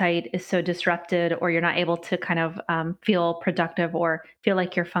appetite is so disrupted, or you're not able to kind of feel productive or feel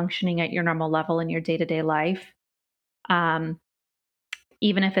like you're functioning at your normal level in your day to day life. Um,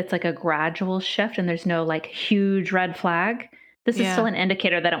 Even if it's like a gradual shift and there's no like huge red flag, this is still Yeah. an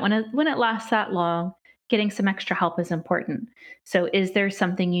indicator that when it lasts that long, getting some extra help is important. So, is there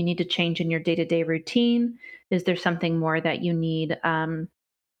something you need to change in your day to day routine? Is there something more that you need, from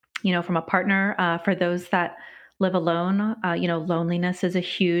a partner? For those that live alone, loneliness is a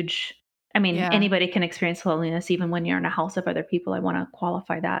huge. I mean, Yeah. anybody can experience loneliness even when you're in a house of other people. I want to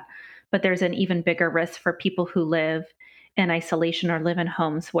qualify that. But there's an even bigger risk for people who live in isolation or live in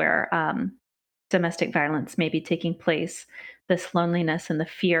homes where domestic violence may be taking place, this loneliness and the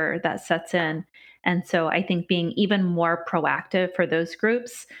fear that sets in. And so I think being even more proactive for those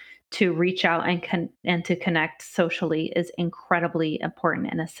groups to reach out and to connect socially is incredibly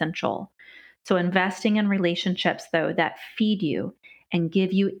important and essential. So investing in relationships though that feed you and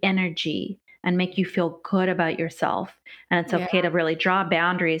give you energy, and make you feel good about yourself. And it's Yeah. okay to really draw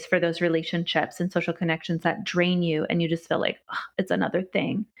boundaries for those relationships and social connections that drain you and you just feel like, "Ugh, it's another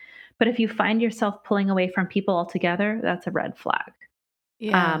thing." But if you find yourself pulling away from people altogether, that's a red flag.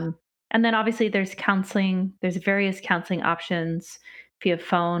 Yeah. Um, and then obviously there's counseling, there's various counseling options via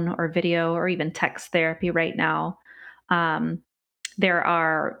phone or video or even text therapy right now. Um, there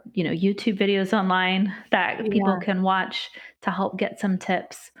are, YouTube videos online that people Yeah. can watch to help get some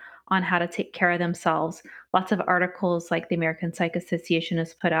tips on how to take care of themselves. Lots of articles like the American Psych Association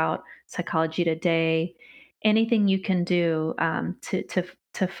has put out, Psychology Today, anything you can do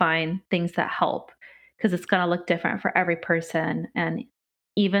to find things that help because it's going to look different for every person, and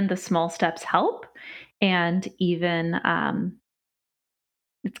even the small steps help. And even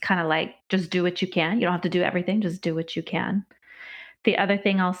it's kind of like just do what you can. You don't have to do everything, just do what you can. The other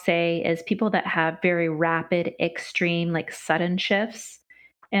thing I'll say is people that have very rapid, extreme, like sudden shifts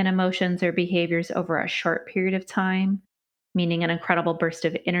in emotions or behaviors over a short period of time, meaning an incredible burst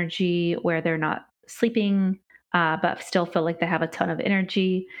of energy where they're not sleeping, but still feel like they have a ton of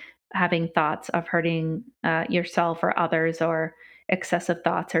energy, having thoughts of hurting yourself or others, or excessive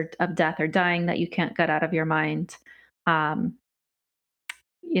thoughts or of death or dying that you can't get out of your mind. Um,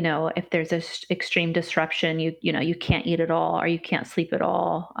 if there's extreme disruption, you can't eat at all, or you can't sleep at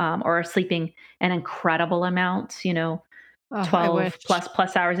all, or are sleeping an incredible amount, Oh, I 12 wish.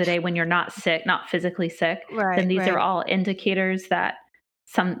 plus hours a day when you're not sick, not physically sick, Right, then these are right. all indicators that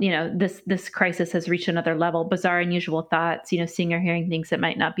this crisis has reached another level. Bizarre, unusual thoughts, seeing or hearing things that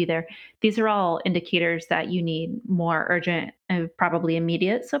might not be there. These are all indicators that you need more urgent and probably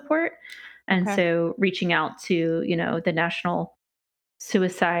immediate support. And Okay. so reaching out to, the National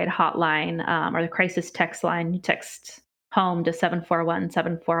Suicide Hotline, or the crisis text line. You text home to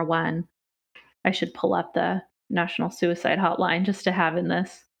 741-741. I should pull up the National Suicide Hotline just to have in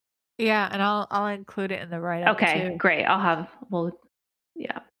this. Yeah, and I'll include it in the write-up Okay, too. great. Well,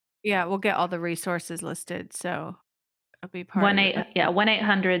 yeah. Yeah, we'll get all the resources listed, so it'll be part One of eight the yeah,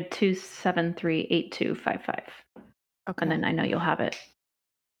 1-800-273-8255. And Okay. then I know you'll have it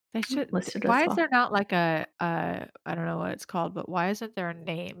They should listed as why is well. there not like I don't know what it's called, but why isn't there a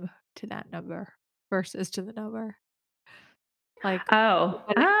name to that number versus to the number? Like Oh,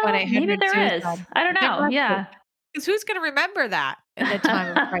 1-800 maybe there is. suicide. I don't There know. must be, Yeah. 'cause who's gonna remember that in the time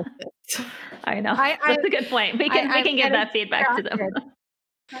of crisis? I know. I I That's a good point. We I'm can give getting that feedback to them. distracted.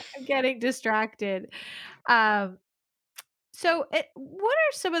 I'm getting distracted. Um, what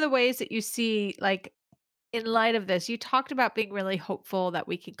are some of the ways that you see, like, in light of this, you talked about being really hopeful that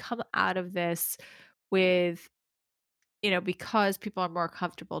we can come out of this with, because people are more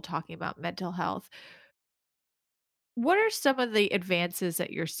comfortable talking about mental health. What are some of the advances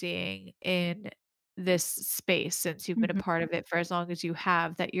that you're seeing in this space since you've been a Mhm. part of it for as long as you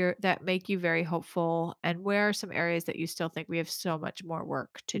have that make you very hopeful, and where are some areas that you still think we have so much more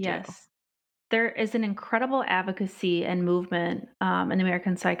work to do? Yes. There is an incredible advocacy and movement in the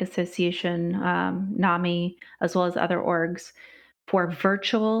American Psych Association, NAMI, as well as other orgs for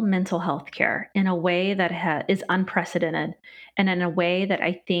virtual mental health care in a way that is unprecedented and in a way that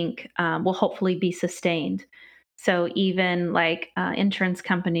I think will hopefully be sustained. So even like insurance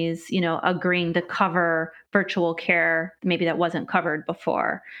companies, agreeing to cover virtual care, maybe that wasn't covered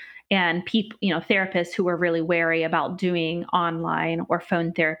before, and people, therapists who were really wary about doing online or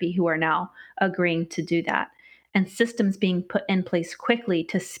phone therapy who are now agreeing to do that, and systems being put in place quickly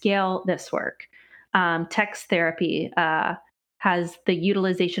to scale this work. Text therapy has the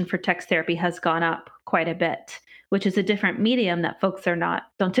utilization for text therapy has gone up quite a bit, which is a different medium that folks don't Yeah.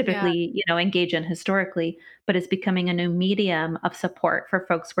 typically engage in historically, but it's becoming a new medium of support for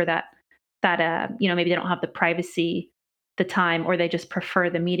folks where maybe they don't have the privacy, the time, or they just prefer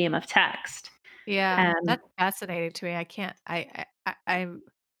the medium of text. Yeah, Um, that's fascinating to me. I can't I'd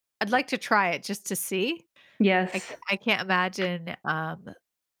like to try it just to see. yes. I can't imagine, I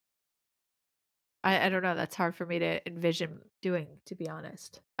don't know, that's hard for me to envision doing, to be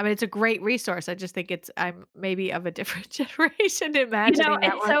honest. I mean, it's a great resource, I just think I'm maybe of a different generation imagining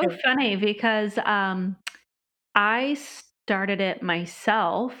that It's so working. funny because I started it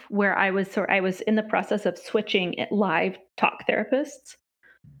myself where I was in the process of switching it live talk therapists.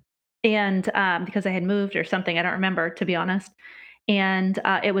 And because I had moved or something, I don't remember, to be honest. And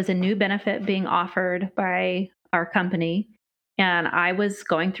it was a new benefit being offered by our company. And I was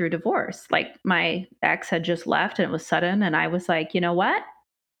going through divorce. Like my ex had just left and it was sudden. And I was like, you know what?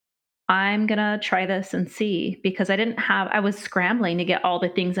 I'm going to try this and see, because I was scrambling to get all the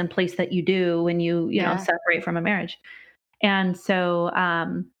things in place that you do when Yeah. separate from a marriage. And so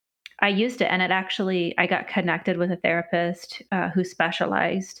I used it, and I got connected with a therapist who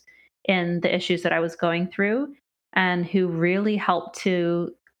specialized in the issues that I was going through and who really helped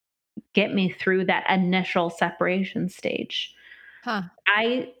to get me through that initial separation stage. Huh.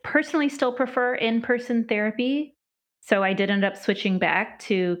 I personally still prefer in-person therapy. So I did end up switching back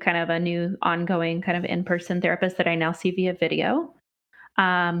to kind of a new ongoing kind of in-person therapist that I now see via video.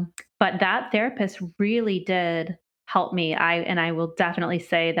 But that therapist really did help me. I will definitely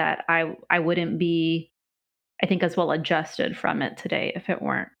say that I wouldn't be, I think, as well adjusted from it today if it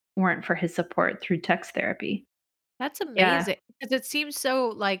weren't for his support through text therapy. That's Yeah. amazing because it seems so,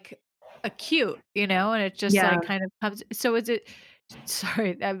 like, acute, and it just, Yeah. like, kind of comes so is it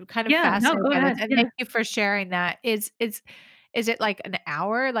sorry, I'm kind of Yeah. No, fascinated go by this, ahead. and Yeah. thank you for sharing that. Is it, like, an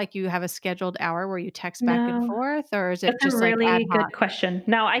hour? Like, you have a scheduled hour where you text back and No. forth, or is it That's a just, like, ad really good hoc question.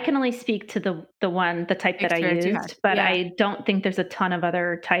 No, I can only speak to the type that I experience you had? used, but Yeah, I don't think there's a ton of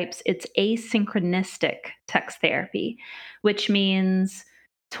other types. It's asynchronistic text therapy, which means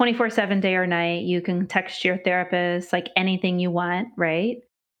 24/7 day or night, you can text your therapist like anything you want, right?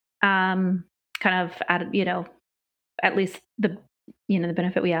 Um, kind of at least the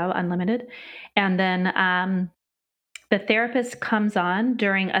benefit we have, unlimited. And then the therapist comes on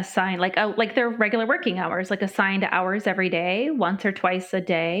during assigned like their regular working hours, like assigned hours every day, once or twice a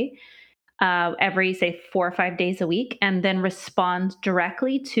day, every say 4 or 5 days a week, and then responds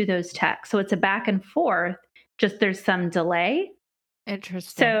directly to those texts. So it's a back and forth. Just there's some delay.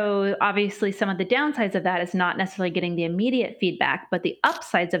 interesting. So obviously, some of the downsides of that is not necessarily getting the immediate feedback, but the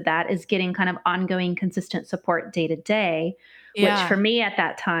upsides of that is getting kind of ongoing, consistent support day to day, which for Yeah. me at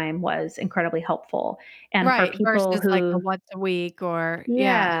that time was incredibly helpful. And for Right, people versus, like, a who once a week or yeah.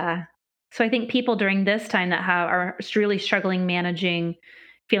 yeah. So I think people during this time that are really struggling managing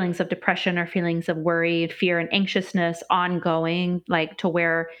feelings of depression or feelings of worry, fear, and anxiousness ongoing, like to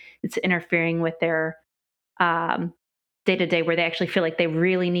where it's interfering with their um, day to day, where they actually feel like they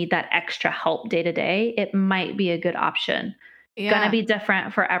really need that extra help day to day, it might be a good option. Gonna Yeah. be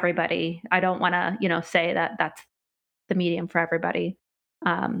different for everybody. I don't want to, say that that's the medium for everybody.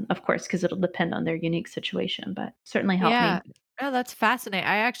 Of course, because it'll depend on their unique situation, but certainly help Yeah. me. Oh, that's fascinating.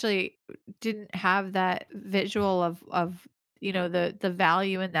 I actually didn't have that visual of, the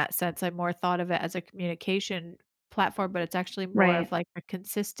value in that sense. I more thought of it as a communication platform, but it's actually more of Right. like a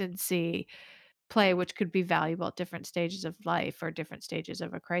consistency play, which could be valuable at different stages of life or different stages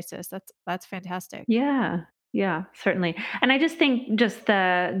of a crisis. That's fantastic. Yeah, yeah, certainly. And I just think just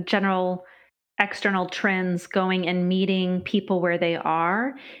the general external trends going and meeting people where they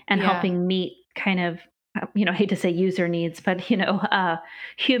are and Yeah. helping meet kind of I hate to say user needs, but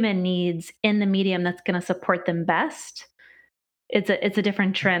human needs in the medium that's going to support them best. It's a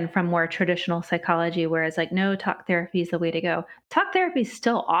different trend from more traditional psychology, where it's like no, talk therapy is the way to go. Talk therapy is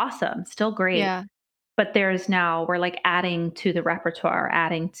still awesome, still great, Yeah. but we're like adding to the repertoire,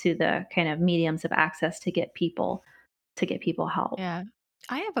 adding to the kind of mediums of access to get people help. Yeah.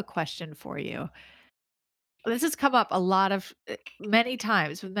 I have a question for you. This has come up a lot of many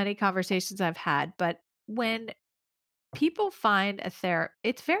times with many conversations I've had, but when people find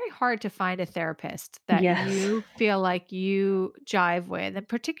it's very hard to find a therapist that Yes. you feel like you jive with, and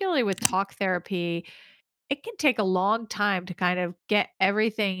particularly with talk therapy, it can take a long time to kind of get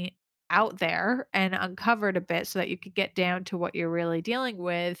everything out there and uncovered a bit so that you could get down to what you're really dealing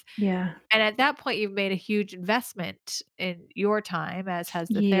with. Yeah. And at that point, you've made a huge investment in your time, as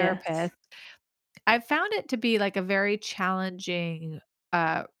has the Yes. therapist. I've found it to be, like, a very challenging,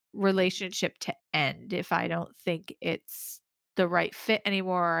 uh, relationship to end if I don't think it's the right fit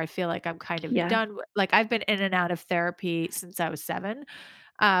anymore, or I feel like I'm kind of Yeah. done w like, I've been in and out of therapy since I was 7,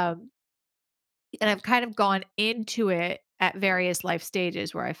 um, and I've kind of gone into it at various life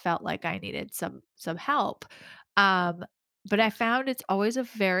stages where I felt like I needed some help, um, but I found it's always a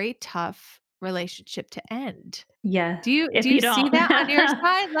very tough relationship to end. Yes. Do If you you see don't. that on your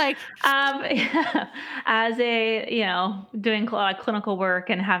side? Like As doing clinical work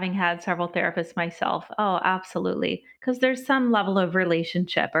and having had several therapists myself, oh, absolutely. Because there's some level of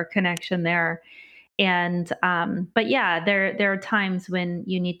relationship or connection there. And but yeah, there are times when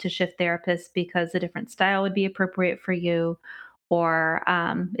you need to shift therapists because a different style would be appropriate for you, or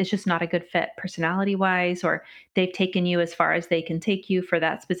it's just not a good fit personality wise, or they've taken you as far as they can take you for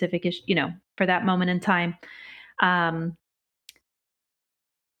that specific issue, for that moment in time. Um,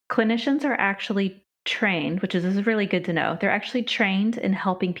 Clinicians are actually trained, which is really good to know. They're actually trained in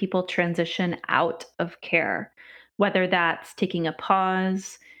helping people transition out of care, whether that's taking a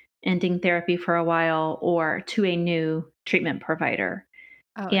pause, ending therapy for a while, or to a new treatment provider.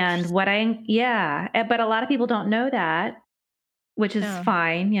 Oh, And yeah, but a lot of people don't know that, which is no.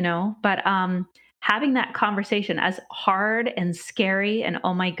 fine, but having that conversation, as hard and scary and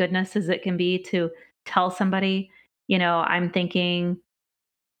oh my goodness as it can be to tell somebody, I'm thinking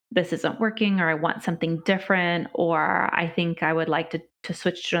this isn't working, or I want something different, or I think I would like to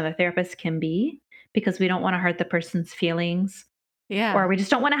switch to another therapist, can be, because we don't want to hurt the person's feelings, or Yeah. we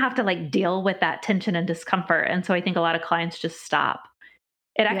just don't want to have to like deal with that tension and discomfort. And so I think a lot of clients just stop.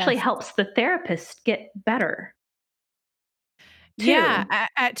 It actually Yes. helps the therapist get better Yeah, too.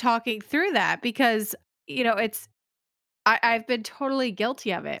 at talking through that because, it's I've been totally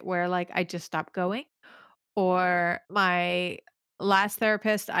guilty of it where like I just stopped going, or my last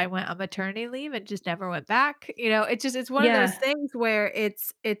therapist, I went on maternity leave and just never went back. It's one of those Yeah. things where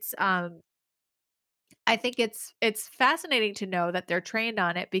it's I think it's fascinating to know that they're trained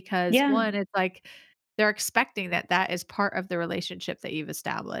on it because Yeah. one, it's like they're expecting that that is part of the relationship that you've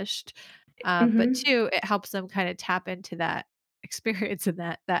established. But Hmm. two, it helps them kind of tap into that experience and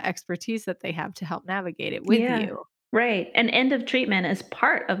that expertise that they have to help navigate it with Yeah. you. Right. And end of treatment is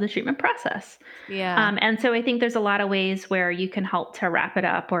part of the treatment process. Yeah. And so I think there's a lot of ways where you can help to wrap it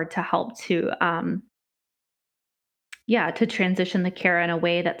up, or to help to, yeah, to transition the care in a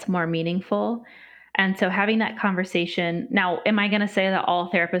way that's more meaningful. And so having that conversation. Now, am I going to say that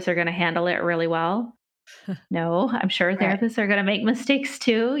all therapists are going to handle it really well? No, I'm sure Right. therapists are going to make mistakes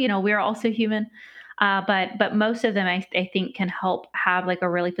too. We're also human. But most of them, I think, can help have like a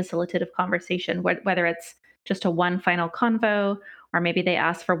really facilitative conversation, whether it's just a one final convo, or maybe they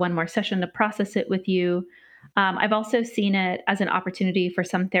ask for one more session to process it with you. I've also seen it as an opportunity for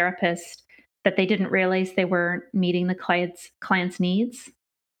some therapists that they didn't realize they were meeting the client's needs.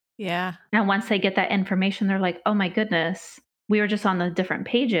 Yeah. And once they get that information, they're like, oh my goodness, we were just on the different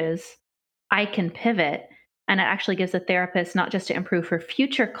pages. I can pivot. And it actually gives the therapist not just to improve for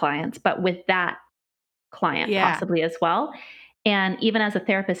future clients, but with that client Yeah. possibly as well. And even as a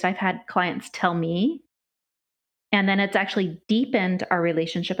therapist, I've had clients tell me, and then it's actually deepened our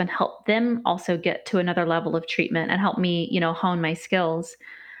relationship and helped them also get to another level of treatment and help me, hone my skills.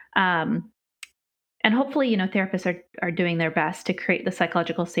 Um, and hopefully, therapists are doing their best to create the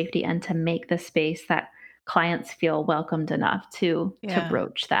psychological safety and to make the space that clients feel welcomed enough to Yeah.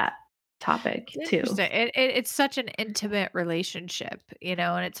 broach that topic It's too. interesting. It's such an intimate relationship,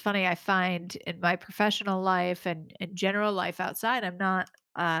 and it's funny. I find in my professional life and in general life outside, I'm not,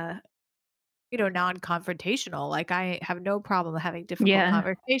 non-confrontational. Like I have no problem having difficult Yeah.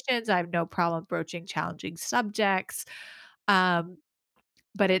 conversations. I have no problem broaching challenging subjects. Um,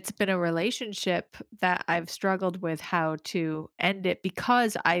 but it's been a relationship that I've struggled with how to end it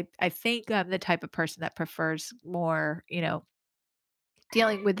because I think I'm the type of person that prefers more,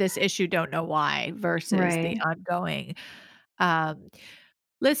 dealing with this issue, don't know why versus the Right. ongoing. Um,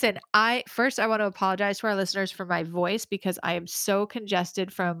 Listen, I want to apologize to our listeners for my voice because I am so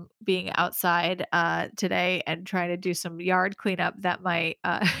congested from being outside today and trying to do some yard cleanup that my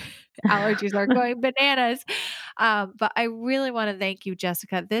allergies are going bananas. But I really want to thank you,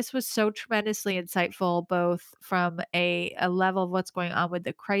 Jessica. This was so tremendously insightful, both from a level of what's going on with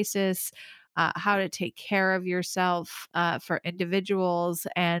the crisis. How to take care of yourself for individuals,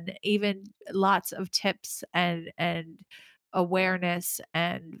 and even lots of tips and awareness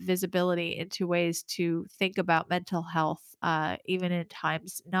and visibility into ways to think about mental health, even in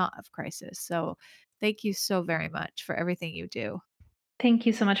times not of crisis. So, thank you so very much for everything you do. Thank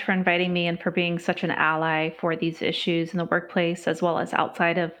you so much for inviting me and for being such an ally for these issues in the workplace as well as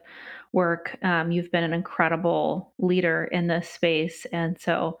outside of work. You've been an incredible leader in this space. And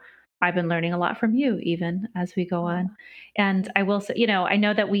so I've been learning a lot from you even as we go Oh, on. And thank I will say, I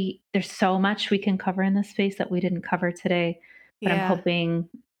know that there's so much we can cover in this space that we didn't cover today, but I'm yeah, hoping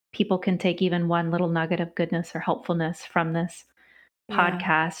people can take even one little nugget of goodness or helpfulness from this yeah,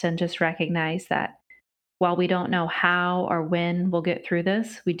 podcast and just recognize that while we don't know how or when we'll get through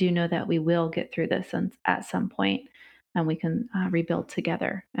this, we do know that we will get through this and at some point, and we can rebuild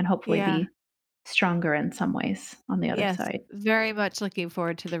together and hopefully yeah. be stronger in some ways on the other Yes, side. very much looking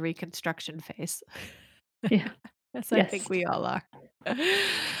forward to the reconstruction phase. Yeah. Yes, I think Yes. we all are.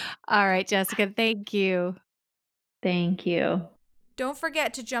 All right, Jessica, thank you. Thank you. Don't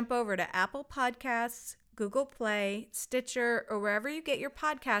forget to jump over to Apple Podcasts, Google Play, Stitcher, or wherever you get your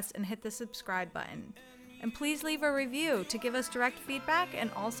podcasts and hit the subscribe button. And please leave a review to give us direct feedback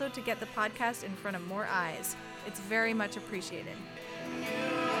and also to get the podcast in front of more eyes. It's very much appreciated.